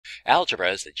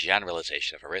Algebra is the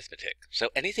generalization of arithmetic, so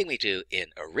anything we do in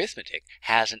arithmetic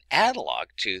has an analog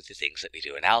to the things that we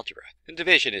do in algebra, and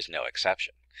division is no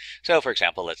exception. So for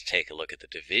example, let's take a look at the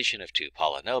division of two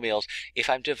polynomials. If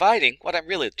I'm dividing, what I'm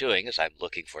really doing is I'm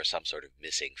looking for some sort of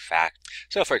missing fact.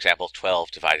 So for example,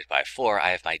 12 divided by 4,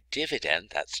 I have my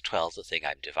dividend, that's 12, the thing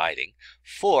I'm dividing,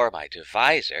 4, my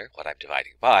divisor, what I'm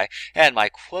dividing by, and my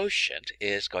quotient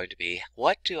is going to be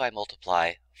what do I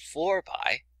multiply 4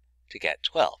 by to get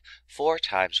 12. 4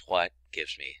 times what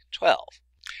gives me 12.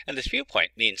 And this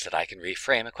viewpoint means that I can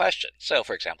reframe a question. So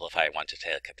for example, if I want to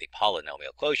take the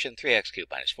polynomial quotient 3x cubed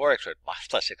minus 4x squared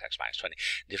plus 6x minus 20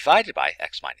 divided by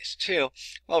x minus 2,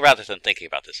 well, rather than thinking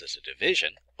about this as a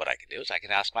division, what I can do is I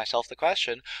can ask myself the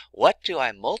question, what do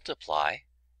I multiply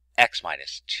x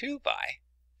minus 2 by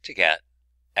to get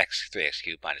 3x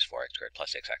cubed minus 4x squared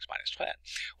plus 6x minus 20?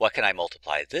 What can I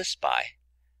multiply this by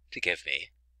to give me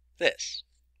this?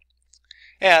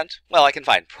 And, well, I can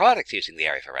find products using the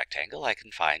area of a rectangle. I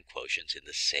can find quotients in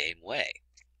the same way.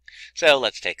 So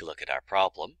let's take a look at our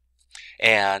problem.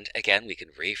 And again, we can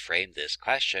reframe this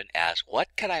question as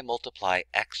what can I multiply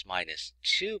x minus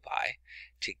 2 by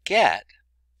to get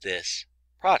this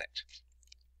product?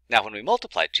 Now, when we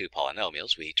multiplied two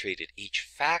polynomials, we treated each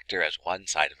factor as one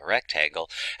side of a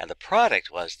rectangle, and the product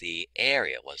was the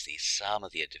area, was the sum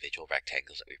of the individual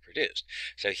rectangles that we produced.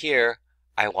 So here,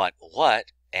 I want what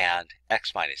and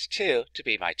x minus 2 to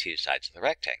be my two sides of the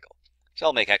rectangle. So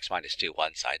I'll make x minus 2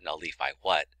 one side, and I'll leave my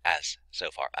what as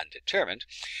so far undetermined.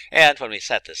 And when we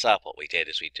set this up, what we did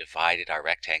is we divided our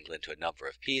rectangle into a number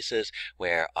of pieces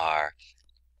where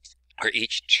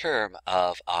each term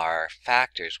of our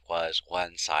factors was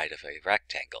one side of a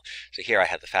rectangle. So here I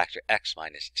have the factor x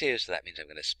minus 2, so that means I'm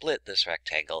going to split this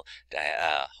rectangle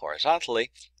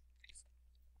horizontally.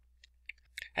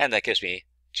 And that gives me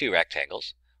two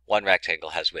rectangles. One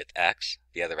rectangle has width x,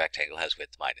 the other rectangle has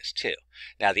width minus 2.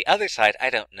 Now the other side I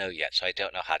don't know yet, so I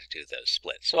don't know how to do those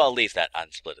splits. So I'll leave that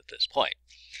unsplit at this point.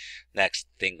 Next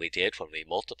thing we did when we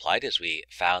multiplied is we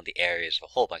found the areas of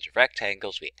a whole bunch of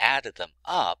rectangles, we added them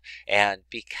up, and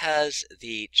because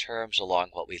the terms along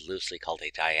what we loosely called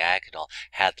a diagonal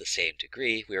had the same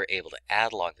degree, we were able to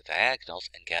add along the diagonals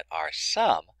and get our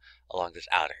sum along this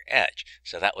outer edge.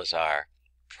 So that was our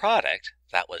product,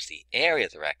 that was the area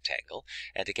of the rectangle,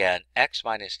 and again, x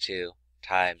minus 2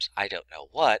 times I don't know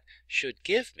what should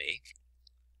give me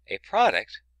a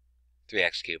product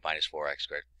 3x cubed minus 4x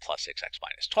squared plus 6x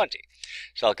minus 20.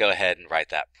 So I'll go ahead and write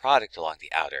that product along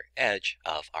the outer edge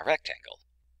of our rectangle.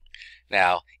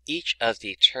 Now, each of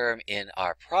the term in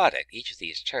our product, each of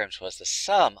these terms was the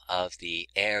sum of the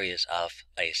areas of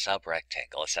a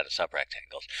subrectangle, a set of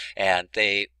subrectangles, and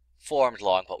they formed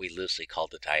along what we loosely call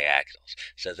the diagonals.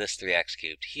 So this 3x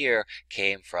cubed here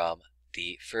came from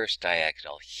the first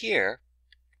diagonal here,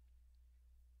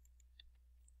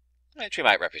 which we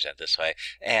might represent this way,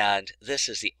 and this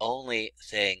is the only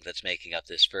thing that's making up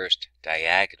this first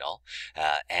diagonal,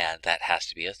 and that has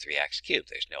to be a 3x cubed.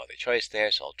 There's no other choice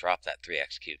there, so I'll drop that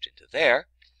 3x cubed into there.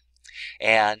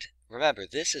 And remember,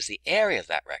 this is the area of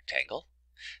that rectangle,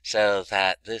 so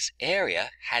that this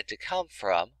area had to come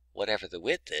from whatever the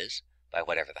width is by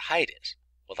whatever the height is.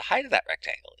 Well, the height of that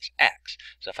rectangle is x.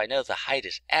 So if I know the height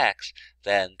is x,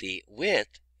 then the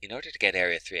width, in order to get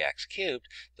area 3x cubed,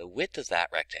 the width of that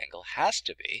rectangle has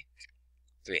to be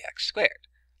 3x squared.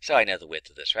 So I know the width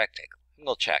of this rectangle. And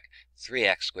we'll check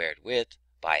 3x squared width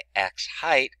by x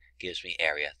height gives me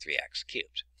area 3x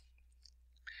cubed.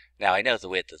 Now I know the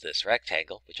width of this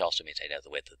rectangle, which also means I know the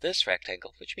width of this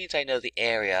rectangle, which means I know the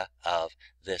area of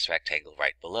this rectangle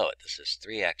right below it. This is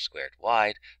 3x squared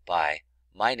wide by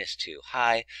minus 2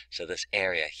 high, so this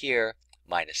area here,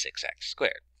 minus 6x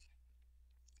squared.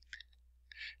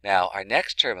 Now our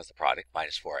next term of the product,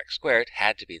 minus 4x squared,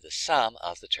 had to be the sum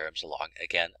of the terms along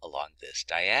this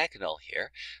diagonal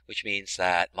here, which means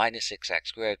that minus 6x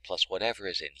squared plus whatever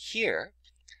is in here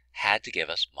had to give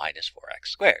us minus 4x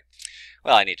squared.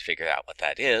 Well, I need to figure out what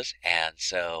that is, and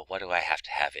so what do I have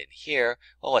to have in here?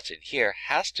 Well, what's in here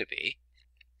has to be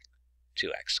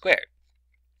 2x squared.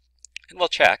 And we'll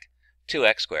check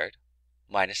 2x squared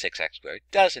minus 6x squared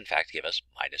does in fact give us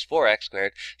minus 4x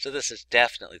squared, so this is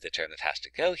definitely the term that has to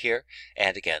go here,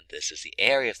 and again, this is the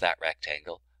area of that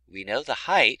rectangle. We know the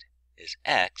height is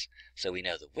x, so we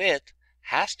know the width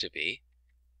has to be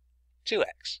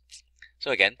 2x.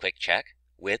 So again, quick check.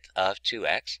 Width of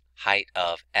 2x, height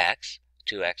of x,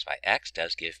 2x by x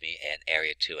does give me an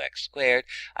area 2x squared.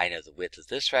 I know the width of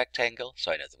this rectangle,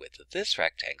 so I know the width of this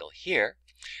rectangle here.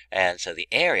 And so the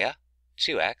area,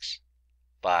 2x,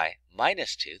 by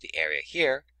minus 2, the area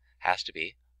here, has to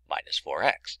be minus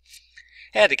 4x.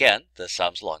 And again, the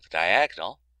sums along the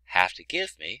diagonal have to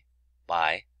give me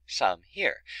my sum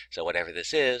here. So whatever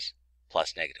this is,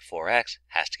 plus negative 4x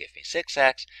has to give me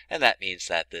 6x, and that means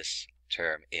that this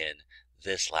term in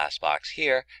this last box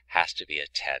here has to be a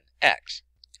 10x.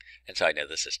 And so I know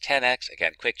this is 10x.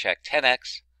 Again, quick check,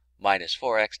 10x minus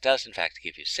 4x does in fact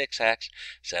give you 6x.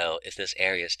 So if this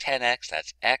area is 10x,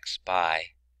 that's x by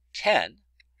 10.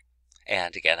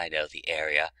 And again, I know the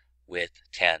area with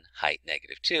 10, height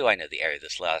negative 2. I know the area of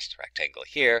this last rectangle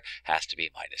here has to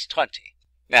be minus 20.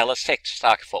 Now let's take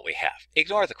stock of what we have.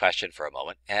 Ignore the question for a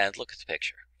moment and look at the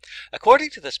picture. According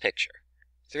to this picture,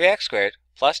 3x squared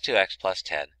plus 2x plus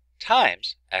 10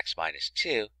 times x minus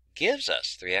 2 gives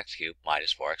us 3x cubed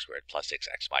minus 4x squared plus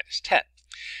 6x minus 10.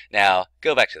 Now,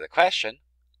 go back to the question.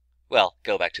 Well,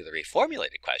 go back to the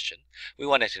reformulated question. We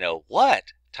wanted to know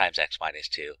what times x minus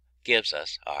 2 gives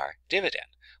us our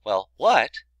dividend. Well,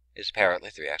 what is apparently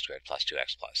 3x squared plus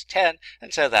 2x plus 10,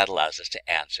 and so that allows us to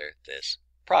answer this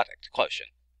product quotient.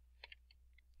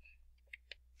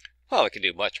 Well, we can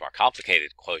do much more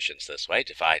complicated quotients this way.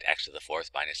 Divide x to the fourth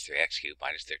minus 3x cubed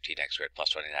minus 13x squared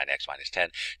plus 29x minus 10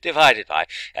 divided by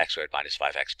x squared minus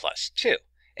 5x plus 2.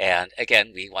 And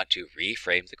again, we want to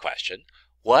reframe the question.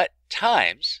 What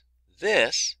times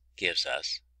this gives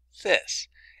us this?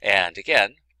 And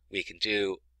again, we can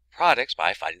do products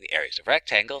by finding the areas of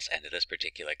rectangles. And in this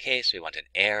particular case, we want an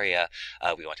area,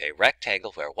 we want a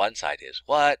rectangle where one side is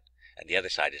what? And the other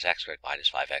side is x squared minus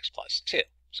 5x plus 2.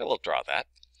 So we'll draw that.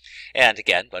 And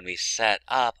again, when we set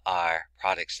up our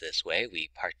products this way, we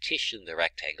partition the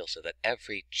rectangle so that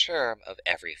every term of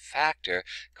every factor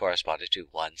corresponded to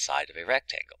one side of a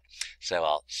rectangle. So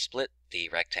I'll split the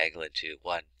rectangle into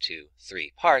 1, 2,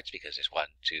 3 parts because there's 1,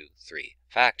 2, 3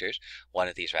 factors. One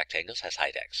of these rectangles has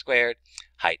height x squared,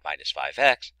 height minus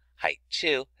 5x, height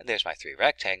 2, and there's my 3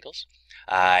 rectangles.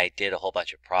 I did a whole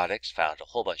bunch of products, found a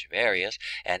whole bunch of areas,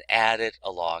 and added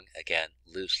along, again,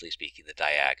 loosely speaking, the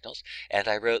diagonals. And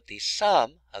I wrote the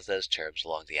sum of those terms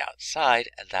along the outside,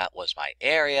 and that was my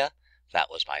area, that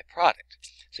was my product.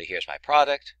 So here's my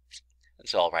product, and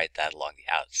so I'll write that along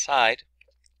the outside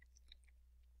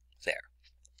there.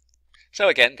 So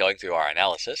again, going through our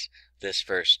analysis, this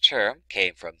first term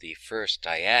came from the first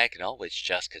diagonal, which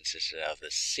just consisted of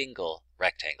the single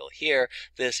rectangle here.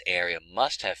 This area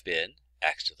must have been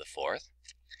x to the fourth.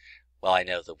 Well, I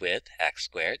know the width, x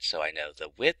squared, so I know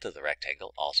the width of the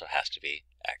rectangle also has to be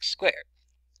x squared.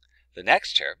 The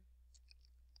next term,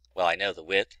 well, I know the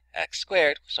width, x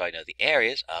squared, so I know the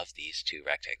areas of these two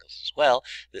rectangles as well.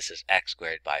 This is x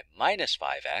squared by minus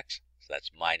 5x, so that's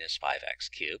minus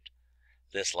 5x cubed.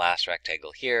 This last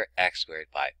rectangle here, x squared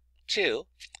by 2,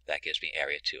 that gives me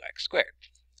area 2x squared.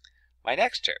 My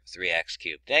next term, 3x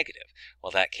cubed negative,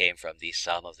 well, that came from the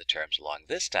sum of the terms along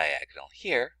this diagonal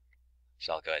here.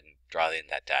 So I'll go ahead and draw in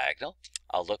that diagonal.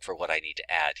 I'll look for what I need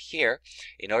to add here.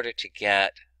 In order to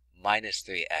get minus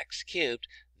 3x cubed,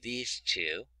 these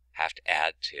two have to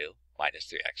add to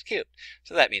minus 3x cubed.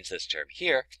 So that means this term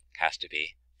here has to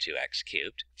be 2x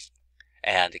cubed.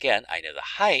 And again, I know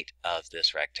the height of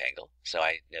this rectangle, so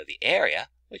I know the area,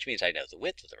 which means I know the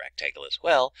width of the rectangle as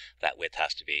well. That width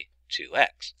has to be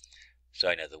 2x. So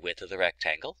I know the width of the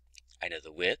rectangle, I know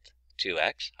the width,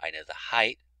 2x, I know the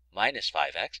height, minus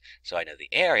 5x, so I know the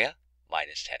area,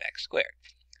 minus 10x squared.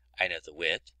 I know the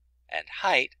width and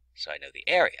height, so I know the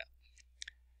area.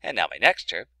 And now my next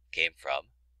term came from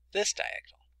this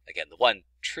diagonal. Again, the one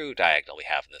true diagonal we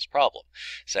have in this problem.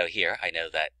 So here I know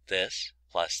that this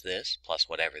plus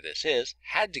whatever this is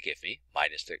had to give me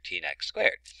minus 13x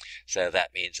squared. So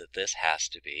that means that this has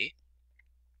to be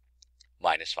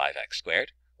minus 5x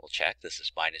squared. We'll check. This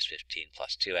is minus 15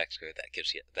 plus 2x squared.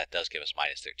 That does give us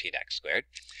minus 13x squared.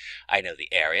 I know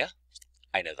the area.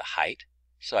 I know the height.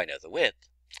 So I know the width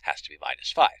has to be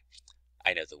minus 5.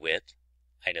 I know the width.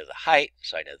 I know the height.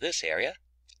 So I know this area.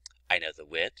 I know the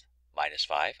width, minus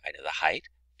 5. I know the height,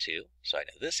 2. So I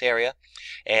know this area.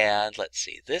 And let's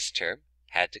see. This term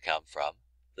had to come from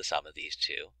the sum of these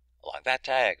two along that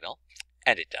diagonal.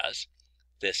 And it does.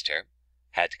 This term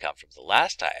had to come from the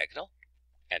last diagonal.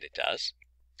 And it does.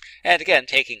 And again,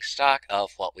 taking stock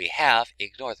of what we have,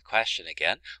 ignore the question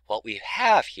again. What we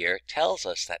have here tells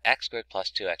us that x squared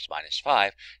plus 2x minus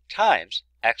 5 times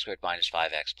x squared minus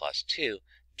 5x plus 2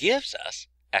 gives us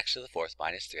x to the fourth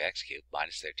minus 3x cubed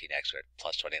minus 13x squared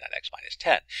plus 29x minus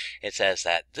 10. It says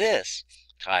that this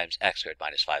times x squared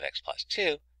minus 5x plus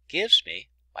 2 gives me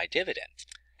my dividend.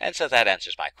 And so that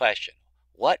answers my question.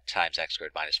 What times x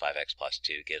squared minus 5x plus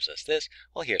 2 gives us this?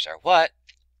 Well, here's our what.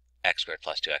 X squared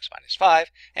plus 2x minus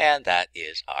 5, and that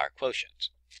is our quotient.